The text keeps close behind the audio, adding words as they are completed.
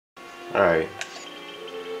Alright.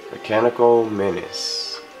 Mechanical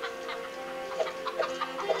Menace.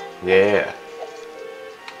 Yeah.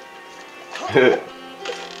 I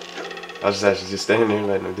was actually just standing there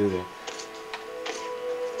letting them do that.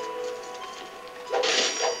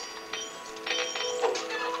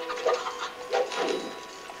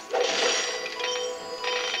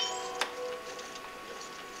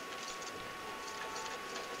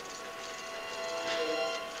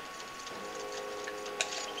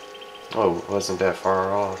 Oh, it wasn't that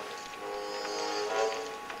far off.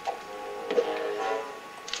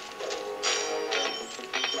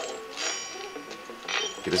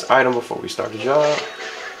 Get this item before we start the job.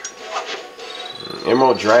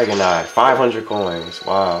 Emerald Dragon Eye, 500 coins.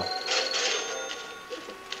 Wow.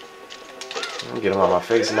 I'm gonna get him out of my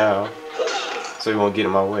face now, so he won't get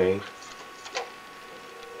in my way.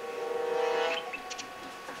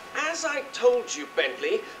 As I told you,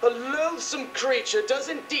 Bentley, a loathsome creature does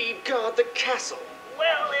indeed guard the castle.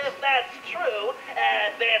 Well, if that's true,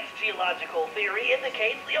 advanced geological theory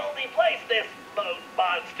indicates the only place this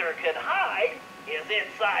monster could hide is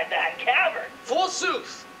inside that cavern.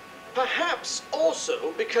 Forsooth! Perhaps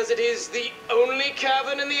also because it is the only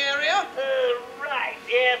cavern in the area? Right.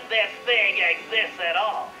 If this thing exists at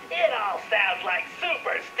all, it all sounds like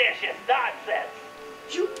superstitious nonsense.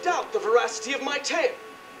 You doubt the veracity of my tale?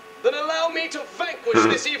 Then allow me to vanquish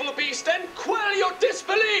this evil beast and quell your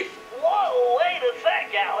disbelief! Whoa, wait a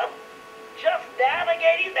sec, Alan. Just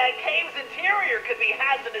navigating that cave's interior could be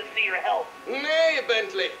hazardous to your health. Nay,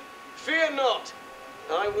 Bentley, fear not.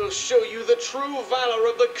 I will show you the true valor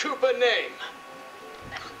of the Cooper name.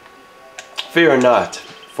 Fear not,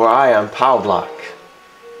 for I am Powblock.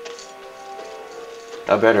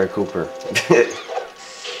 I better Cooper.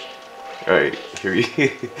 Alright, here we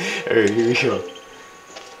go.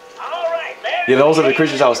 Yeah, those are the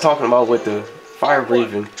creatures I was talking about with the fire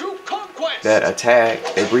breathing that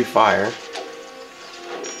attack. They breathe fire,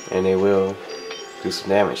 and they will do some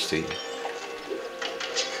damage to you.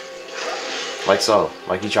 Like so,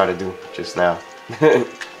 like he tried to do just now.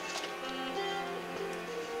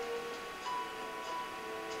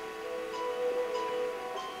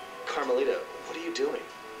 Carmelita, what are you doing?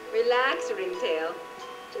 Relax, Ringtail.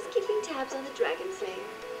 Just keeping tabs on the Dragon Slayer.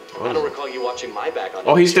 I don't recall you watching my back on.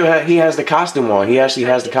 Oh, he still he has the costume on. He actually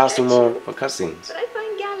has the costume on for cutscenes. But I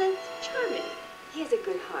find Gallant charming. He has a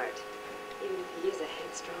good heart, even if he is a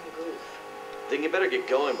headstrong goof. Then you better get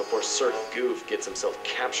going before Sir Goof gets himself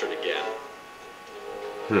captured again.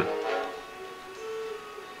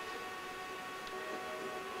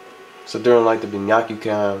 So during like the Binaku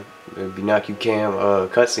Cam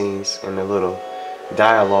cutscenes and the little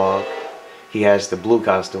dialogue, he has the blue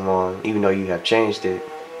costume on, even though you have changed it.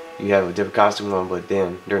 You have a different costume on, but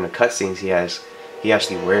then during the cutscenes he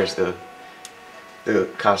actually wears the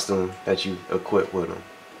costume that you equip with him.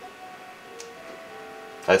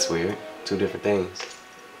 That's weird. Two different things.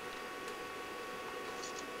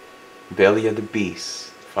 Belly of the Beast.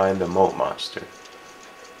 Find the moat monster.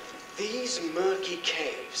 These murky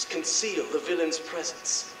caves conceal the villain's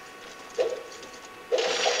presence.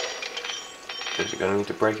 Because you're gonna need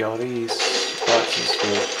to break all these boxes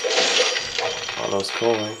for all those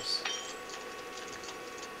coins.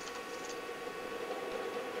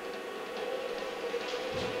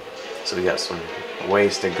 So we got some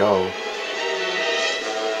ways to go.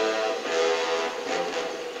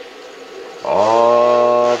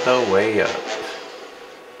 All the way up.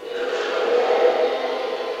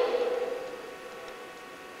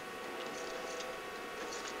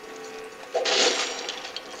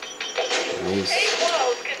 These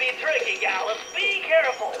walls can be tricky, Gallup. Be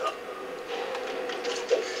careful.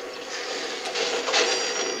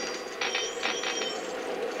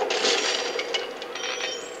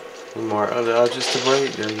 One more other edges to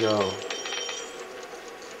break. There you go.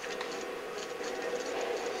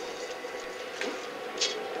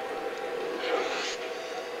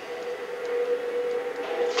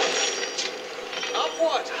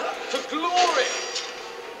 Upward to glory.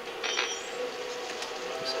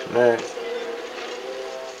 Disconnect.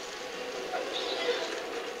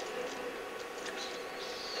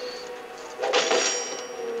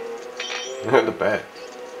 At the back.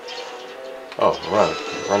 Oh,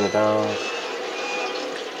 run it down,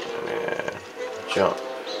 and jump.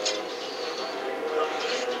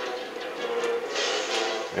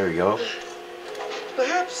 There we go.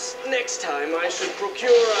 Perhaps next time I should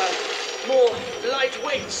procure a more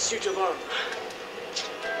lightweight suit of armor.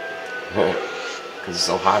 Because it's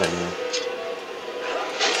so hot in here.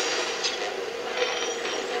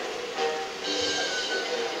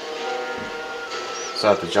 So I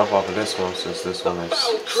have to jump off of this one since this one is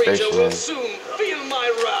Foul creature stationary. will soon feel my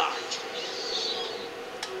wrath.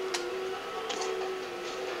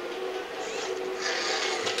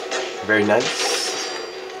 Very nice.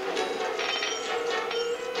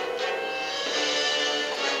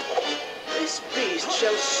 This beast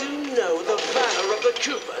shall soon know the valor of the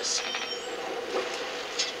Coopers.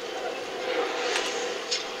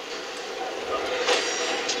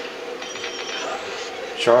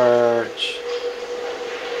 Charge.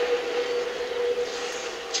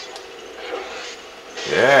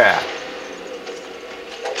 Yeah.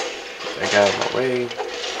 Get out of my way.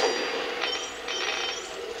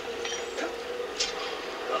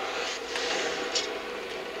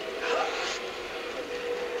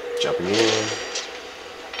 Jumping in.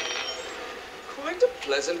 Quite a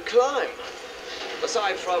pleasant climb.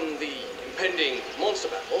 Aside from the impending monster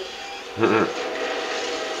battle.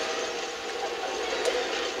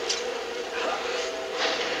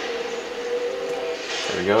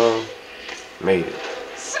 There we go. Made it.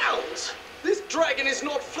 Sounds! This dragon is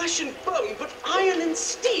not flesh and bone, but iron and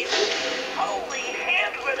steel. Holy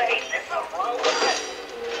hand grenade, it's a robot!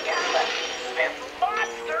 Yeah, this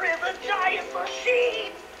monster is a giant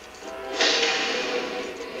machine!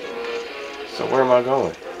 So where am I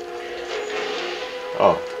going?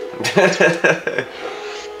 Oh.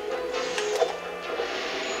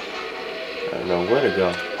 I don't know where to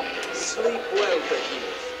go. Sleep well,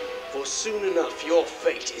 Behemoth, for soon enough your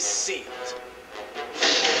fate is sealed.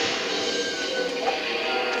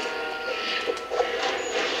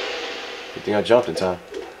 Good thing I jumped in time.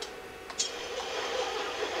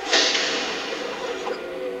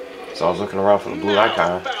 So I was looking around for the blue Now,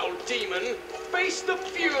 icon. foul demon, face the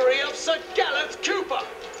fury of Sir Gareth Cooper.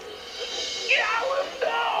 Gallop,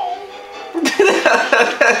 no!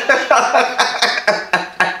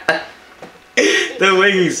 The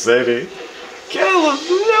way he said it. Caleb,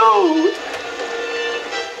 no!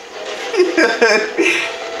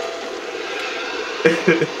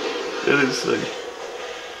 That is sick.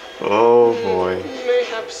 Oh boy.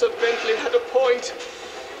 Mayhap Sir Bentley had a point.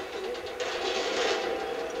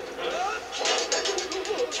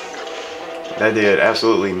 That did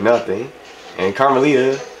absolutely nothing. And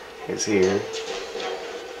Carmelita is here.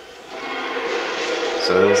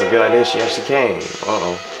 So it was a good idea she actually came.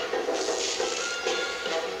 Uh-oh.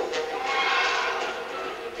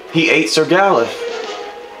 He ate Sir Galef.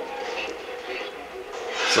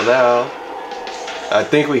 So now, I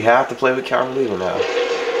think we have to play with Carmelita now.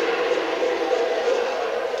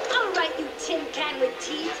 All right, you tin can with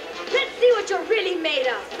teeth. Let's see what you're really made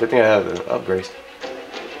of. Good thing I have the upgrades.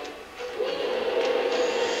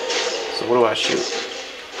 So what do I shoot?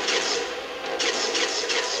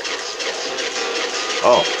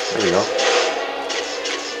 Oh, there we go.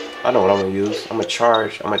 I know what I'm gonna use. I'm gonna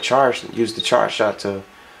charge. Use the charge shot to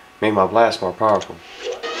make my blast more powerful.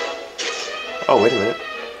 Oh, wait a minute.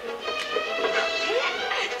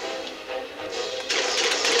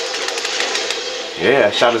 Yeah,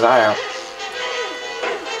 I shot his eye out.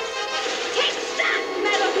 Take that,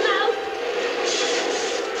 metal mouth!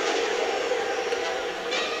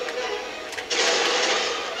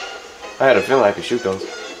 I had a feeling I could shoot those.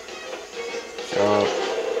 Jump.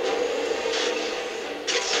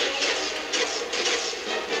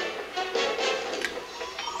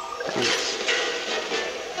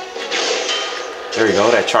 There we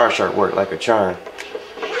go. That charge shot worked like a charm.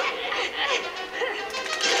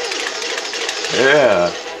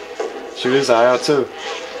 Yeah. Shoot his eye out too.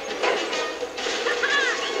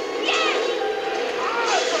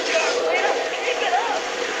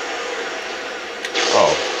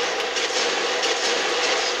 Oh.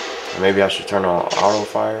 Maybe I should turn on auto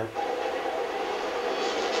fire.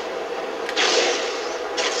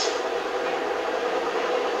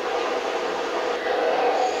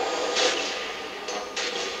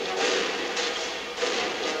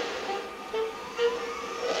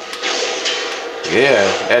 Yeah,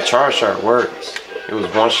 that charge shot works. It was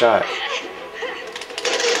one shot.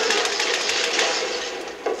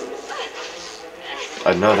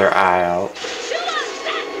 Another eye out.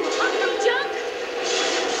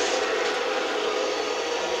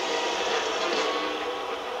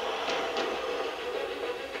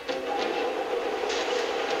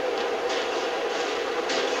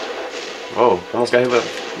 Whoa, almost got hit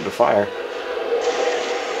with the fire.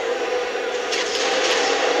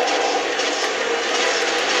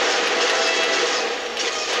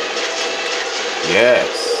 Yes.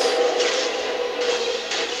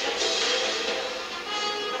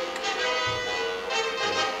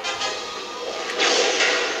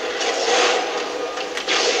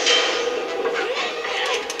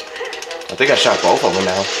 I think I shot both of them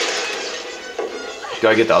now. Do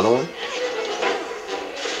I get the other one?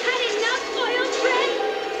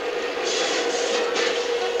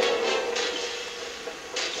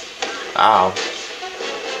 Ow.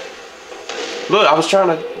 Look, I was trying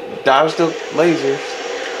to dodge the lasers.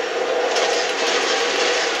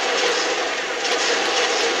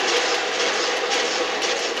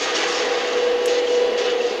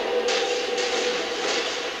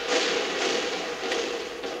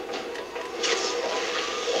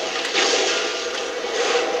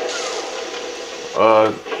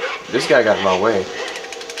 This guy got in my way.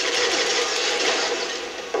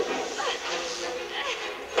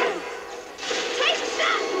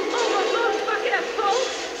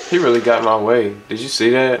 He really got in my way. Did you see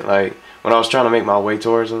that? Like, when I was trying to make my way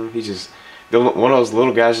towards him, he just, one of those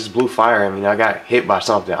little guys just blew fire at me and I got hit by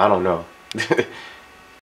something. I don't know.